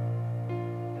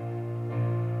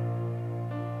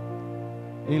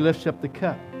 And He lifts up the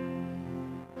cup.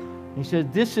 And He says,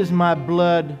 this is my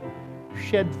blood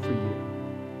shed for you.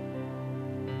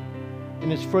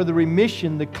 And it's for the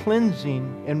remission, the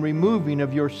cleansing, and removing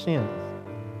of your sins.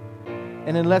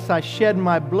 And unless I shed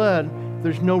my blood,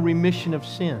 there's no remission of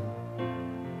sin.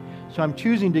 So I'm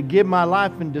choosing to give my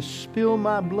life and to spill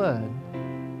my blood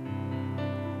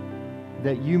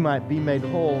that you might be made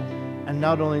whole. And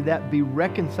not only that, be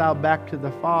reconciled back to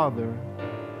the Father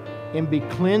and be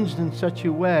cleansed in such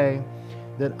a way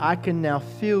that I can now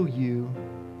fill you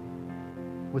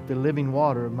with the living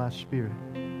water of my Spirit.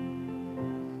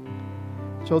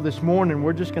 So this morning,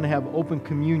 we're just going to have open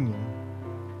communion.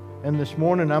 And this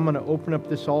morning, I'm going to open up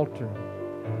this altar.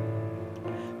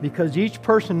 Because each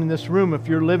person in this room, if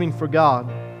you're living for God,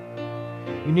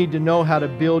 you need to know how to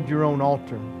build your own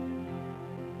altar.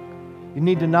 You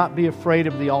need to not be afraid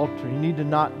of the altar. You need to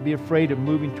not be afraid of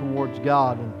moving towards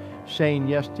God and saying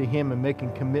yes to Him and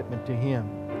making commitment to Him.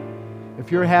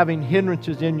 If you're having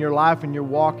hindrances in your life and your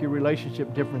walk, your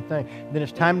relationship, different thing, then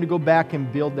it's time to go back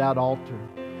and build that altar.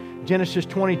 Genesis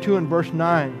 22 and verse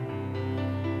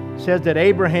 9 says that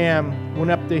Abraham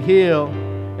went up the hill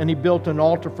and he built an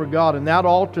altar for God. And that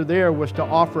altar there was to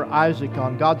offer Isaac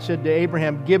on. God said to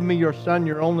Abraham, give me your son,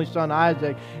 your only son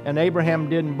Isaac. And Abraham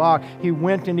didn't balk. He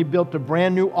went and he built a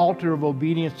brand new altar of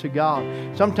obedience to God.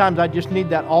 Sometimes I just need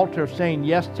that altar of saying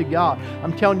yes to God.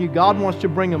 I'm telling you, God wants to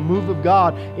bring a move of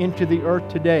God into the earth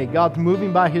today. God's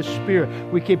moving by His Spirit.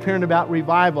 We keep hearing about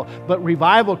revival. But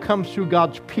revival comes through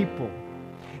God's people.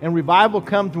 And revival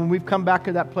comes when we've come back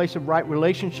to that place of right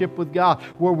relationship with God,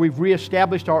 where we've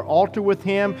reestablished our altar with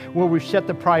Him, where we've set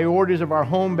the priorities of our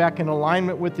home back in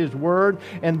alignment with His Word,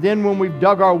 and then when we've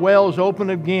dug our wells open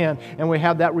again and we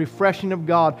have that refreshing of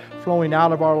God flowing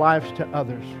out of our lives to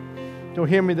others. So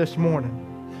hear me this morning.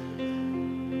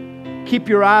 Keep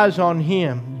your eyes on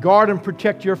Him. Guard and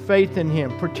protect your faith in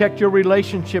Him. Protect your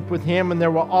relationship with Him, and there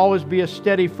will always be a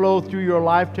steady flow through your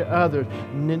life to others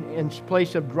in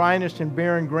place of dryness and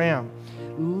barren ground.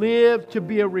 Live to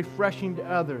be a refreshing to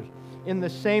others in the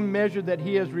same measure that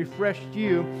He has refreshed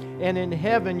you, and in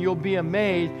heaven you'll be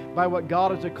amazed by what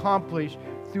God has accomplished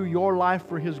through your life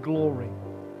for His glory.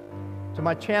 So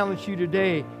my challenge to you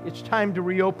today, it's time to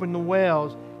reopen the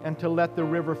wells and to let the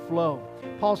river flow.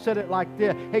 Paul said it like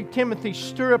this: hey, Timothy,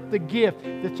 stir up the gift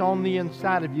that's on the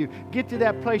inside of you. Get to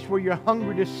that place where you're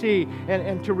hungry to see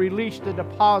and to release the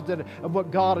deposit of what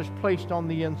God has placed on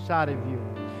the inside of you.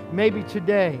 Maybe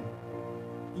today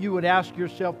you would ask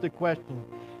yourself the question,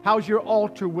 how's your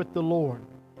altar with the Lord?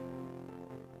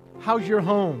 How's your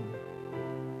home?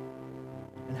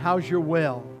 And how's your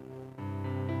well?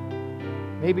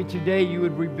 Maybe today you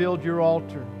would rebuild your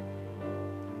altar,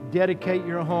 dedicate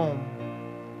your home,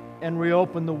 and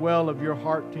reopen the well of your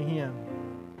heart to Him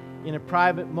in a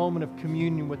private moment of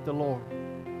communion with the Lord.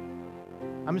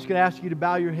 I'm just going to ask you to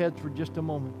bow your heads for just a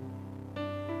moment.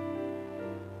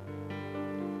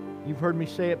 You've heard me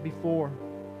say it before.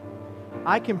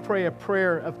 I can pray a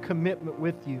prayer of commitment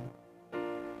with you,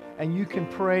 and you can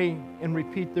pray and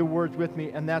repeat the words with me,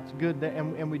 and that's good,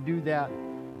 and we do that,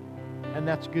 and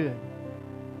that's good.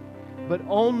 But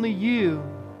only you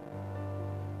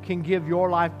can give your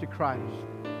life to Christ.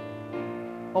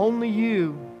 Only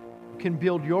you can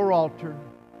build your altar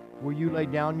where you lay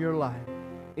down your life.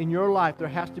 In your life, there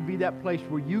has to be that place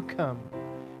where you come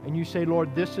and you say,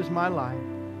 Lord, this is my life.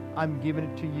 I'm giving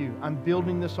it to you. I'm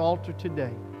building this altar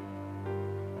today,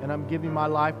 and I'm giving my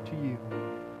life to you.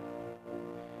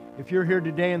 If you're here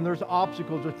today and there's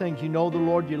obstacles or things, you know the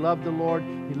Lord, you love the Lord,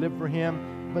 you live for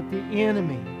Him, but the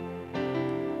enemy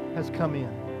has come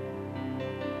in.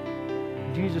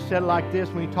 Jesus said it like this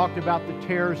when He talked about the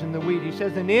tares in the wheat. He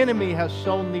says, an enemy has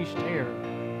sown these tares.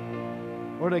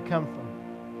 Where do they come from?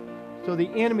 So the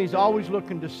enemy's always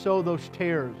looking to sow those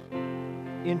tares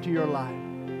into your life.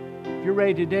 If you're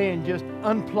ready today and just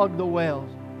unplug the wells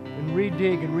and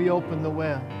redig and reopen the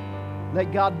well.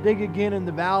 Let God dig again in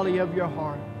the valley of your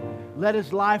heart. Let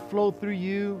His life flow through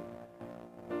you,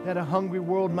 that a hungry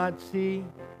world might see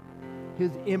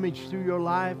His image through your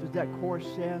life, as that chorus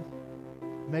says.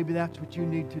 Maybe that's what you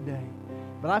need today.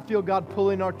 But I feel God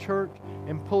pulling our church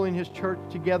and pulling His church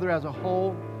together as a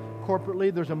whole.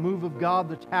 Corporately, there's a move of God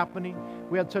that's happening.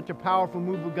 We had such a powerful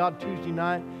move of God Tuesday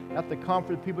night at the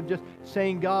conference. People just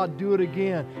saying, God, do it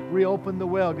again. Reopen the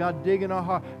well. God, dig in our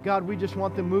heart. God, we just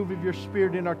want the move of your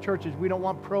Spirit in our churches. We don't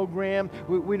want programs.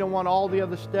 We don't want all the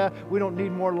other stuff. We don't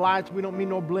need more lights. We don't need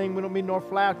no bling. We don't need no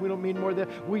flash. We don't need more of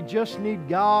that. We just need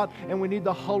God, and we need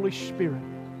the Holy Spirit.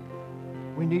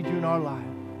 We need you in our life.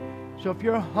 So if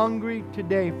you're hungry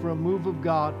today for a move of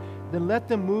God, then let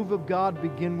the move of God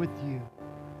begin with you.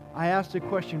 I ask the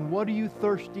question, what are you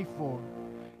thirsty for?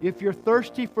 If you're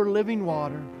thirsty for living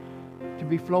water to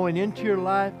be flowing into your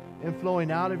life and flowing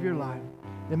out of your life,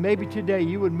 then maybe today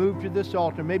you would move to this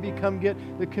altar. Maybe come get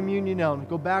the communion element.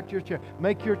 Go back to your chair.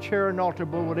 Make your chair an altar.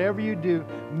 But whatever you do,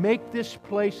 make this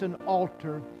place an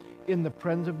altar in the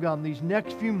presence of God. In these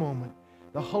next few moments,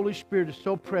 the Holy Spirit is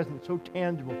so present, so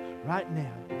tangible right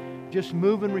now. Just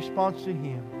move in response to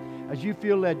Him. As you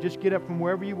feel led, just get up from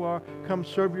wherever you are. Come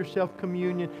serve yourself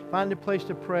communion. Find a place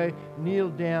to pray. Kneel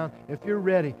down. If you're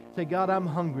ready, say, God, I'm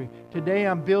hungry. Today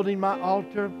I'm building my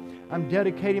altar. I'm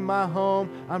dedicating my home.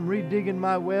 I'm redigging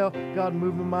my well. God,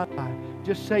 move in my life.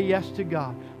 Just say yes to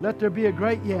God. Let there be a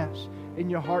great yes in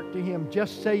your heart to Him.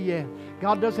 Just say yes.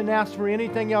 God doesn't ask for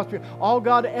anything else. All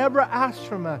God ever asks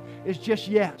from us is just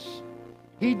yes.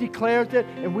 He declares it,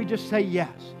 and we just say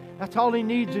yes. That's all He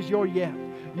needs is your yes.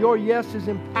 Your yes is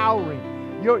empowering.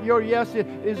 Your yes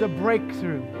is a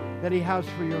breakthrough that He has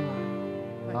for your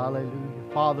life.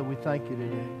 Hallelujah. Father, we thank you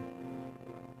today.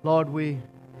 Lord, we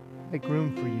make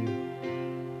room for you.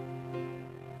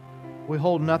 We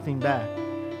hold nothing back.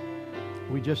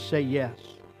 We just say yes.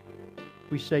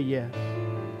 We say yes.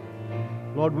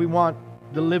 Lord, we want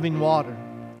the living water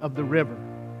of the river.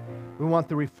 We want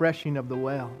the refreshing of the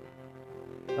well.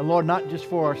 And Lord, not just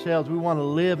for ourselves, we want to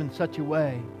live in such a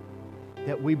way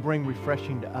that we bring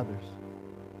refreshing to others.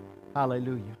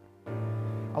 Hallelujah.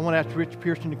 I want to ask Rich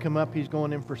Pearson to come up. He's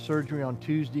going in for surgery on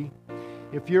Tuesday.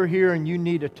 If you're here and you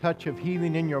need a touch of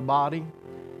healing in your body,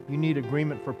 you need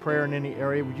agreement for prayer in any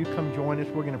area, would you come join us?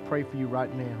 We're going to pray for you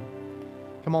right now.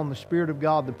 Come on, the Spirit of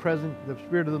God, the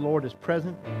Spirit of the Lord is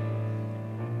present.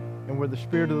 And where the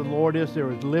Spirit of the Lord is, there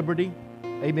is liberty.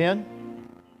 Amen.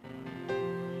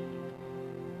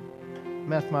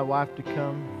 I'm asking my wife to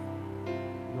come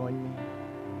join me.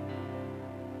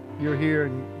 You're here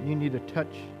and you need a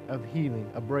touch of healing,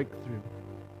 a breakthrough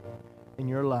in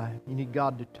your life. You need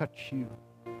God to touch you.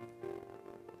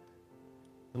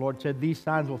 The Lord said, these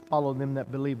signs will follow them that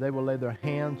believe. They will lay their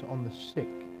hands on the sick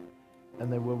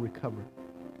and they will recover.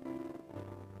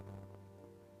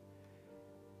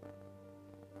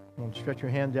 Come on, stretch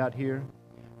your hands out here.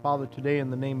 Father, today in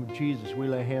the name of Jesus, we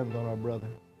lay hands on our brother.